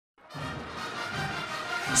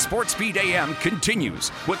SportsBeat AM continues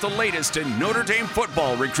with the latest in Notre Dame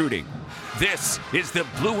football recruiting. This is the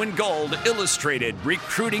Blue and Gold Illustrated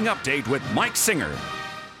Recruiting Update with Mike Singer.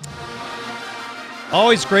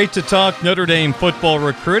 Always great to talk Notre Dame football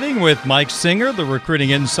recruiting with Mike Singer, the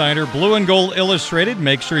recruiting insider, Blue and Gold Illustrated.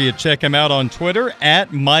 Make sure you check him out on Twitter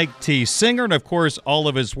at Mike T. Singer, and of course all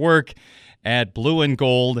of his work at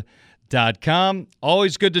blueandgold.com.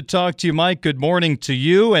 Always good to talk to you, Mike. Good morning to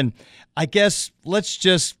you. And I guess let's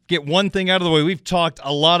just get one thing out of the way. We've talked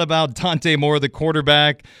a lot about Dante Moore, the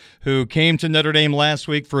quarterback who came to Notre Dame last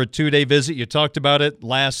week for a 2-day visit. You talked about it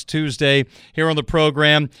last Tuesday here on the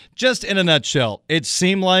program. Just in a nutshell, it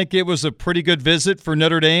seemed like it was a pretty good visit for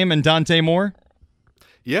Notre Dame and Dante Moore?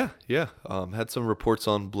 Yeah. Had some reports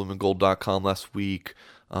on blueandgold.com last week.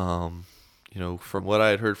 From what I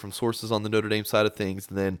had heard from sources on the Notre Dame side of things,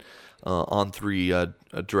 and then On3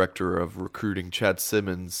 director of recruiting, Chad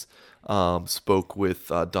Simmons, spoke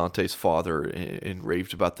with Dante's father and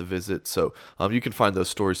raved about the visit. So you can find those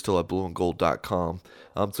stories still at blueandgold.com.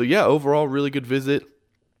 Overall, really good visit.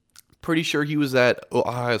 Pretty sure he was at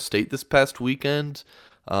Ohio State this past weekend.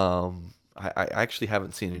 I actually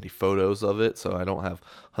haven't seen any photos of it, so I don't have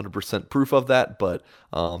 100% proof of that, but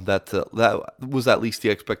that was at least the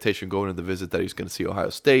expectation going into the visit, that he's going to see Ohio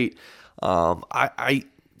State. I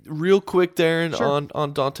real quick, Darren, sure.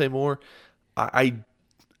 on Dante Moore, I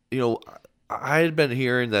had been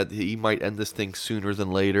hearing that he might end this thing sooner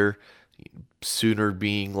than later, sooner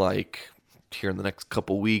being like here in the next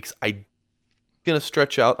couple weeks. I'm going to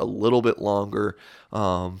stretch out a little bit longer.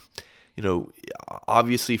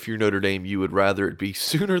 Obviously, if you're Notre Dame, you would rather it be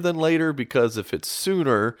sooner than later, because if it's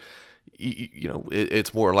sooner,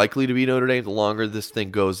 it's more likely to be Notre Dame. The longer this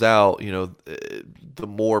thing goes out, the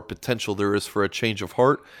more potential there is for a change of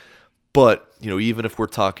heart. But, even if we're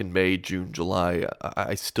talking May, June, July,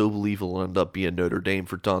 I still believe it'll end up being Notre Dame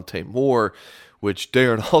for Dante Moore, which,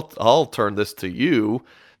 Darren, I'll turn this to you.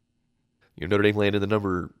 Notre Dame landed the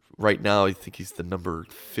number right now. I think he's the number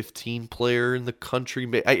 15 player in the country.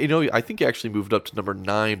 I think he actually moved up to number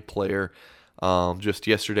 9 player just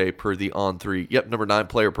yesterday per the On3. Yep, number 9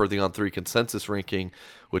 player per the On3 consensus ranking,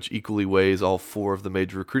 which equally weighs all 4 of the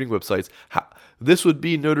major recruiting websites. This would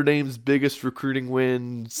be Notre Dame's biggest recruiting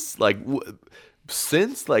wins,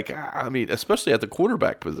 since, especially at the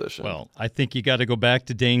quarterback position. Well, I think you got to go back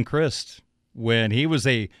to Dane Christ when he was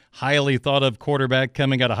a highly thought of quarterback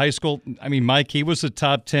coming out of high school. I mean, Mike, he was a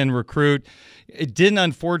top 10 recruit. It didn't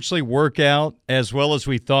unfortunately work out as well as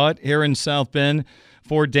we thought here in South Bend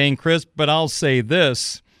for Dane Christ, but I'll say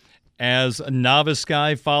this, as a novice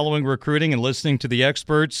guy following recruiting and listening to the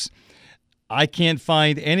experts, I can't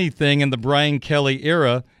find anything in the Brian Kelly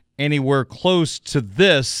era anywhere close to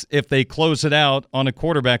this if they close it out on a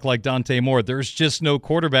quarterback like Dante Moore. There's just no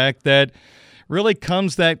quarterback that really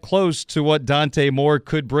comes that close to what Dante Moore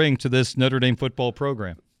could bring to this Notre Dame football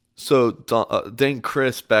program. So Dane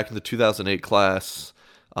Christ, back in the 2008 class,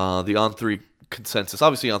 the On3 consensus,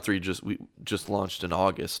 obviously On3 we just launched in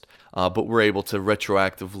August, but we're able to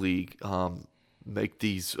retroactively make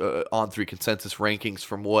these On3 consensus rankings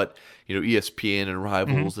from what ESPN and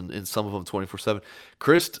Rivals and some of them 24/7.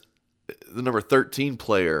 Christ, the number 13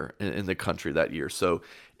 player in the country that year. So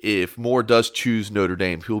if Moore does choose Notre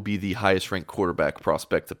Dame, he'll be the highest ranked quarterback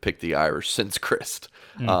prospect to pick the Irish since Christ.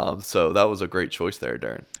 So that was a great choice there,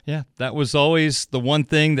 Darren. Yeah, that was always the one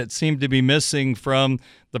thing that seemed to be missing from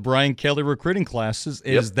the Brian Kelly recruiting classes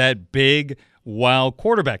is that big wow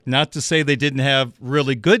quarterback. Not to say they didn't have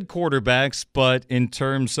really good quarterbacks, but in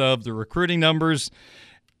terms of the recruiting numbers,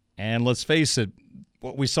 and let's face it,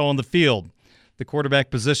 what we saw on the field, the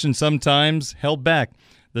quarterback position sometimes held back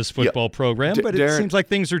this football program, but it seems like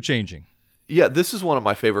things are changing. Yeah, this is one of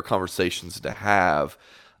my favorite conversations to have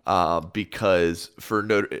because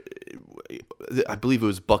for I believe it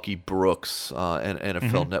was Bucky Brooks, an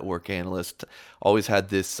NFL Network analyst, always had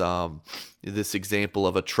this this example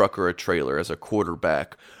of a truck or a trailer as a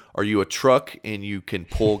quarterback. Are you a truck and you can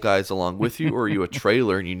pull guys along with you, or are you a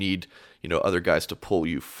trailer and you need other guys to pull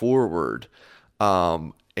you forward?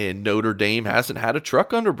 And Notre Dame hasn't had a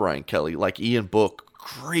truck under Brian Kelly. Like Ian Book,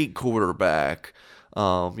 great quarterback.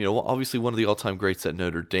 Obviously one of the all-time greats at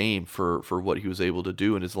Notre Dame for what he was able to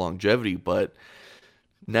do in his longevity, but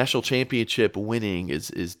national championship winning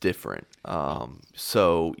is different.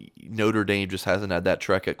 So Notre Dame just hasn't had that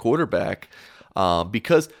truck at quarterback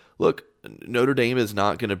because, look, Notre Dame is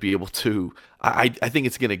not going to be able to I think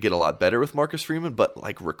it's going to get a lot better with Marcus Freeman, but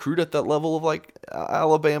recruit at that level of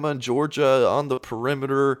Alabama and Georgia on the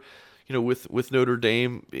perimeter, with Notre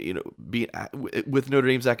Dame, with Notre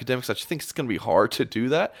Dame's academics, I just think it's going to be hard to do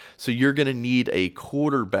that. So you're going to need a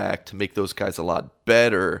quarterback to make those guys a lot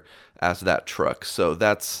better as that truck. So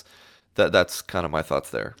that's kind of my thoughts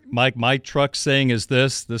there. Mike, my truck saying is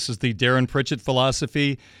this is the Darren Pritchett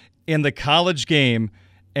philosophy. In the college game,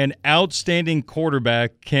 an outstanding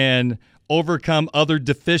quarterback can overcome other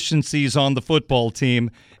deficiencies on the football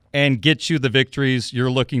team and get you the victories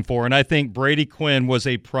you're looking for. And I think Brady Quinn was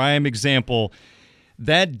a prime example.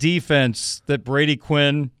 That defense that Brady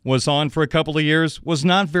Quinn was on for a couple of years was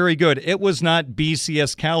not very good. It was not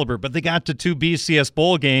BCS caliber, but they got to 2 BCS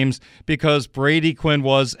bowl games because Brady Quinn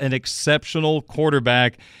was an exceptional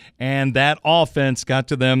quarterback, and that offense got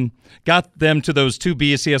them to those 2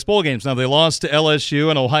 BCS bowl games. Now, they lost to LSU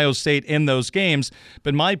and Ohio State in those games,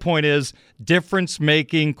 but my point is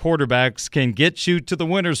difference-making quarterbacks can get you to the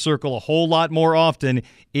winner's circle a whole lot more often,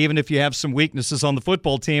 even if you have some weaknesses on the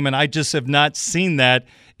football team, and I just have not seen that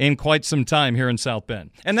in quite some time here in South Bend.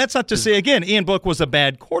 And that's not to say, again, Ian Book was a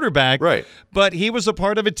bad quarterback, right? But he was a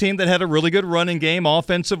part of a team that had a really good running game,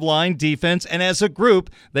 offensive line, defense, and as a group,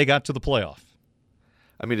 they got to the playoff.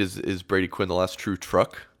 I mean, is Brady Quinn the last true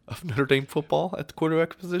truck of Notre Dame football at the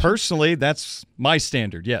quarterback position? Personally, that's my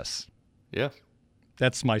standard, yes. Yeah.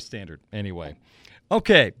 That's my standard anyway.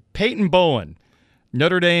 Okay, Peyton Bowen.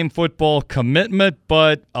 Notre Dame football commitment,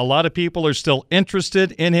 but a lot of people are still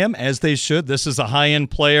interested in him, as they should. This is a high-end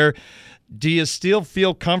player. Do you still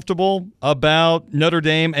feel comfortable about Notre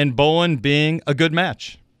Dame and Bowen being a good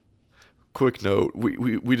match? Quick note,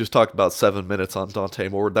 we just talked about 7 minutes on Dante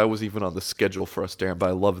Moore. That was even on the schedule for us, Darren, but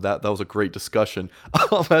I love that. That was a great discussion.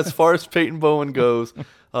 As far as Peyton Bowen goes,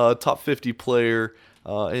 top 50 player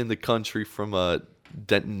in the country from a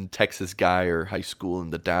Denton, Texas guy or high school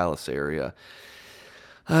in the Dallas area.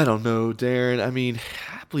 I don't know, Darren. I mean,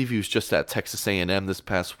 I believe he was just at Texas A&M this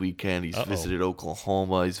past weekend. He's visited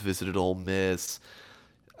Oklahoma. He's visited Ole Miss.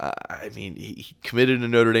 I mean, he committed to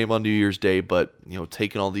Notre Dame on New Year's Day, but,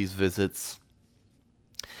 taking all these visits.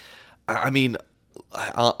 I mean,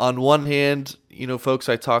 on one hand, folks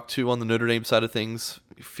I talked to on the Notre Dame side of things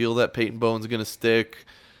feel that Peyton Bowen's going to stick.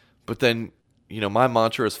 But then, my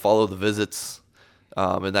mantra is follow the visits.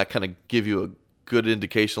 And that kind of give you a good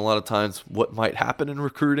indication a lot of times what might happen in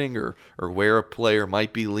recruiting or where a player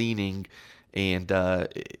might be leaning. And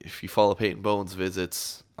if you follow Peyton Bowen's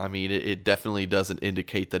visits, I mean, it definitely doesn't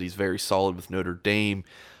indicate that he's very solid with Notre Dame.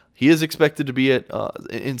 He is expected to be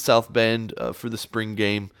in South Bend for the spring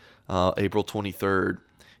game, April 23rd.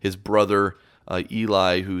 His brother,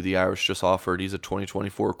 Eli, who the Irish just offered, he's a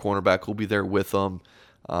 2024 cornerback, will be there with them.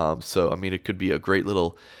 So, I mean, it could be a great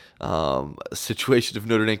little situation if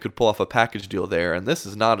Notre Dame could pull off a package deal there. And this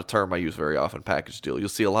is not a term I use very often, package deal. You'll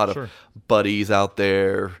see a lot of buddies out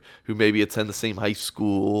there who maybe attend the same high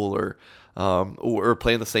school or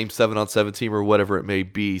play in the same 7-on-7 team or whatever it may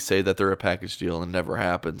be, say that they're a package deal and never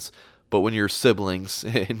happens. But when you're siblings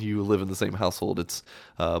and you live in the same household, it's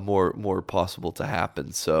more possible to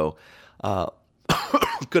happen. So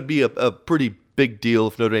could be a pretty big deal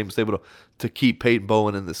if Notre Dame is able to keep Peyton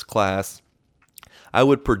Bowen in this class. I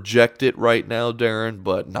would project it right now, Darren,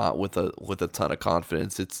 but not with a ton of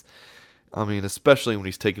confidence. Especially when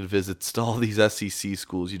he's taking visits to all these SEC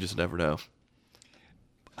schools, you just never know.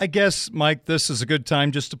 I guess, Mike, this is a good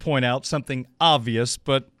time just to point out something obvious,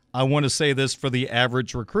 but I want to say this for the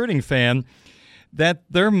average recruiting fan, that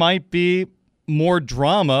there might be more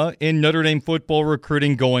drama in Notre Dame football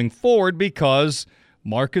recruiting going forward because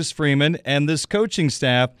Marcus Freeman and this coaching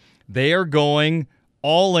staff, they are going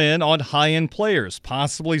all in on high-end players,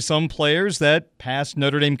 possibly some players that past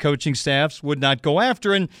Notre Dame coaching staffs would not go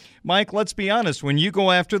after. And, Mike, let's be honest, when you go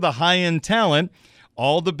after the high-end talent,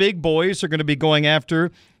 all the big boys are going to be going after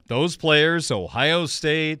those players, Ohio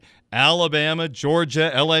State, Alabama,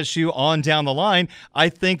 Georgia, LSU, on down the line. I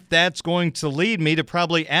think that's going to lead me to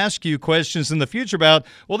probably ask you questions in the future about,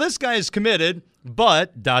 well, this guy is committed,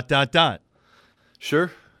 but ...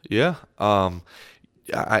 Sure, yeah.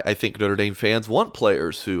 I think Notre Dame fans want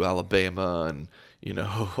players who Alabama and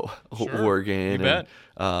Oregon and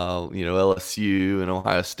LSU and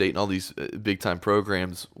Ohio State and all these big time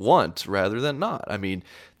programs want rather than not. I mean,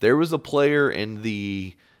 there was a player in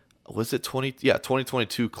the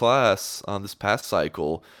 2022 class on this past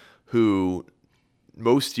cycle who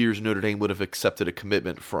most years Notre Dame would have accepted a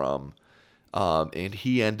commitment from, and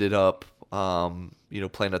he ended up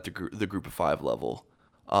playing at the Group of 5 level.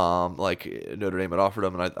 Like Notre Dame had offered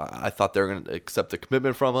him, and I thought they were going to accept a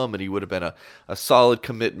commitment from him, and he would have been a solid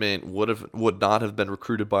commitment. Would not have been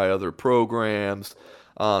recruited by other programs,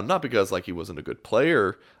 not because like he wasn't a good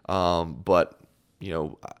player, but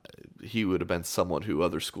he would have been someone who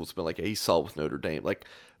other schools have been like, hey, he saw with Notre Dame. Like,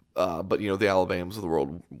 but the Alabamas of the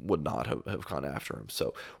world would not have gone after him.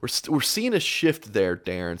 So we're seeing a shift there,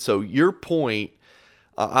 Darren. So your point,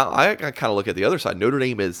 I kind of look at the other side. Notre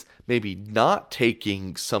Dame is maybe not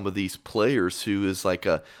taking some of these players who is like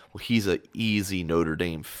he's an easy Notre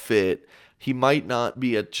Dame fit. He might not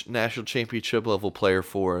be a national championship level player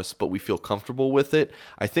for us, but we feel comfortable with it.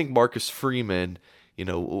 I think Marcus Freeman,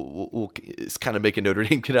 is kind of making Notre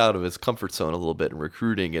Dame get out of his comfort zone a little bit in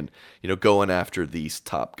recruiting and, going after these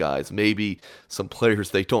top guys. Maybe some players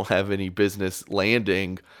they don't have any business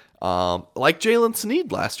landing, like Jalen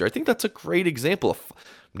Sneed last year. I think that's a great example of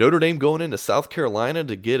Notre Dame going into South Carolina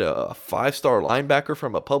to get a 5-star linebacker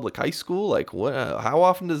from a public high school. Like, how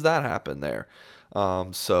often does that happen there?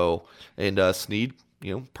 Sneed,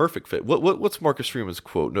 perfect fit. What's Marcus Freeman's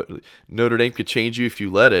quote? Notre Dame could change you if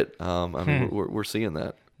you let it. We're seeing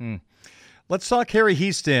that. Let's talk Harry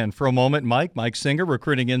Hiestand for a moment, Mike. Mike Singer,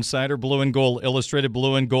 recruiting insider, Blue and Gold Illustrated,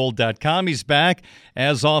 blueandgold.com. He's back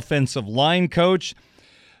as offensive line coach.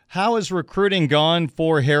 How has recruiting gone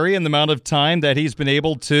for Harry in the amount of time that he's been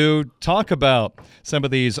able to talk about some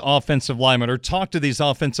of these offensive linemen or talk to these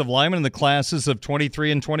offensive linemen in the classes of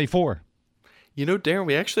 23 and 24? Darren,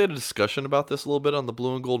 we actually had a discussion about this a little bit on the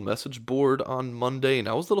Blue and Gold message board on Monday, and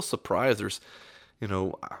I was a little surprised. There's,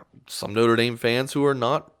 some Notre Dame fans who are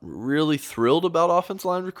not really thrilled about offensive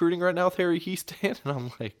line recruiting right now with Harry Hiestand, and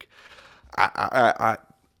I'm like,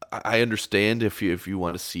 I understand if you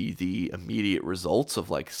want to see the immediate results of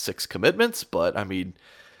like 6 commitments, but I mean,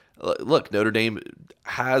 look, Notre Dame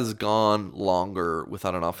has gone longer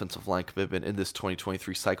without an offensive line commitment in this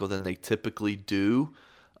 2023 cycle than they typically do,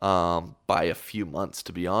 by a few months,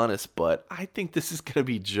 to be honest. But I think this is going to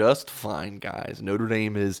be just fine, guys. Notre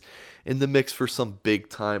Dame is in the mix for some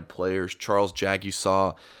big-time players. Charles Jagg, you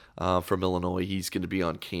saw from Illinois, he's going to be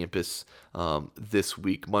on campus this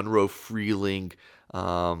week. Monroe Freeling,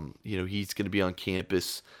 he's going to be on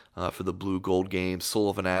campus for the Blue Gold games.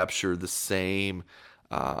 Sullivan Absher, the same.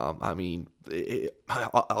 Austin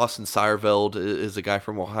Seyerveld is a guy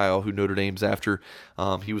from Ohio who Notre Dame's after.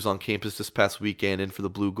 He was on campus this past weekend in for the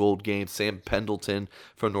Blue Gold game. Sam Pendleton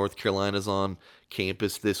from North Carolina's on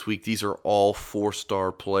campus this week. These are all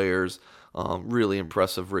 4-star players, really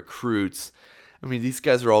impressive recruits. I mean, these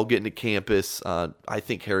guys are all getting to campus. I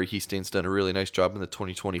think Harry Hiestand's done a really nice job in the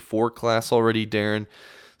 2024 class already, Darren.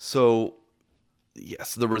 So,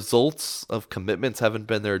 yes, the results of commitments haven't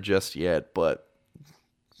been there just yet, but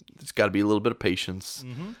there's got to be a little bit of patience.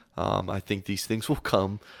 I think these things will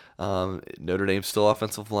come. Notre Dame's still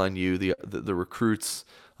offensive line U. The recruits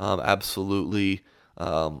absolutely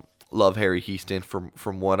love Harry Hiestand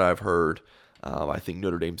from what I've heard. I think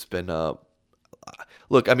Notre Dame's been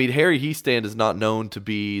look, I mean, Harry Hiestand is not known to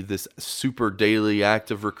be this super daily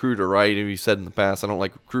active recruiter, right? And he said in the past, I don't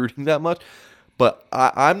like recruiting that much. But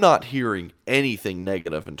I'm not hearing anything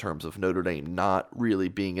negative in terms of Notre Dame not really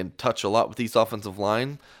being in touch a lot with these offensive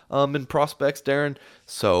line and prospects, Darren.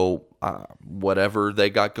 So whatever they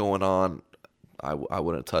got going on, I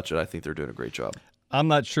wouldn't touch it. I think they're doing a great job. I'm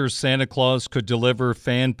not sure Santa Claus could deliver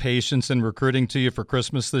fan patience and recruiting to you for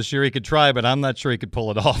Christmas this year. He could try, but I'm not sure he could pull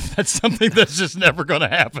it off. That's something that's just never going to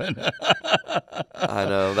happen. I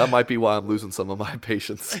know. That might be why I'm losing some of my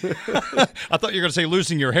patience. I thought you were going to say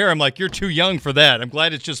losing your hair. I'm like, you're too young for that. I'm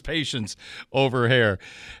glad it's just patience over hair.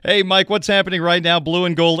 Hey, Mike, what's happening right now? Blue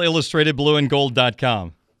and Gold Illustrated,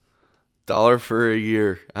 blueandgold.com. $1 for a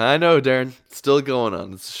year. I know, Darren. Still going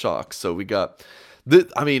on. It's a shock. So we got...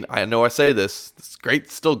 I know I say this. It's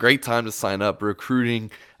great. Still great time to sign up.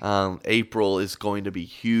 Recruiting April is going to be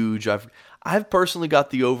huge. I've personally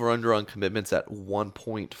got the over/under on commitments at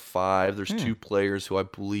 1.5. There's 2 players who I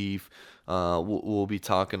believe we'll be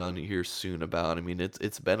talking on here soon about. I mean,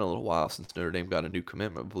 it's been a little while since Notre Dame got a new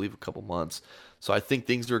commitment. I believe a couple months. So I think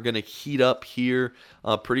things are going to heat up here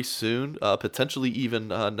pretty soon. Potentially even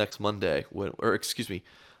next Monday. Are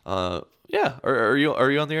you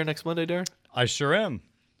on the air next Monday, Darren? I sure am.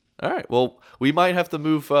 All right. Well, we might have to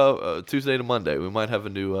move Tuesday to Monday. We might have a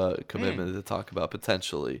new commitment to talk about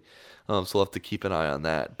potentially. So we'll have to keep an eye on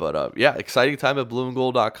that. But, exciting time at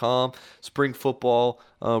blueandgold.com. Spring football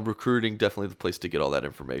recruiting, definitely the place to get all that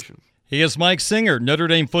information. He is Mike Singer, Notre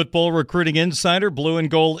Dame football recruiting insider, Blue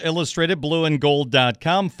and Gold Illustrated,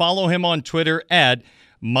 blueandgold.com. Follow him on Twitter at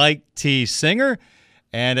Mike T. Singer.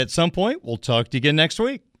 And at some point, we'll talk to you again next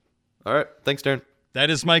week. All right. Thanks, Darren. That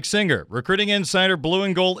is Mike Singer, recruiting insider, Blue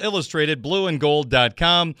and Gold Illustrated,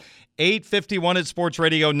 blueandgold.com, 8:51 at Sports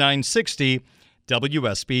Radio 960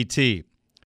 WSBT.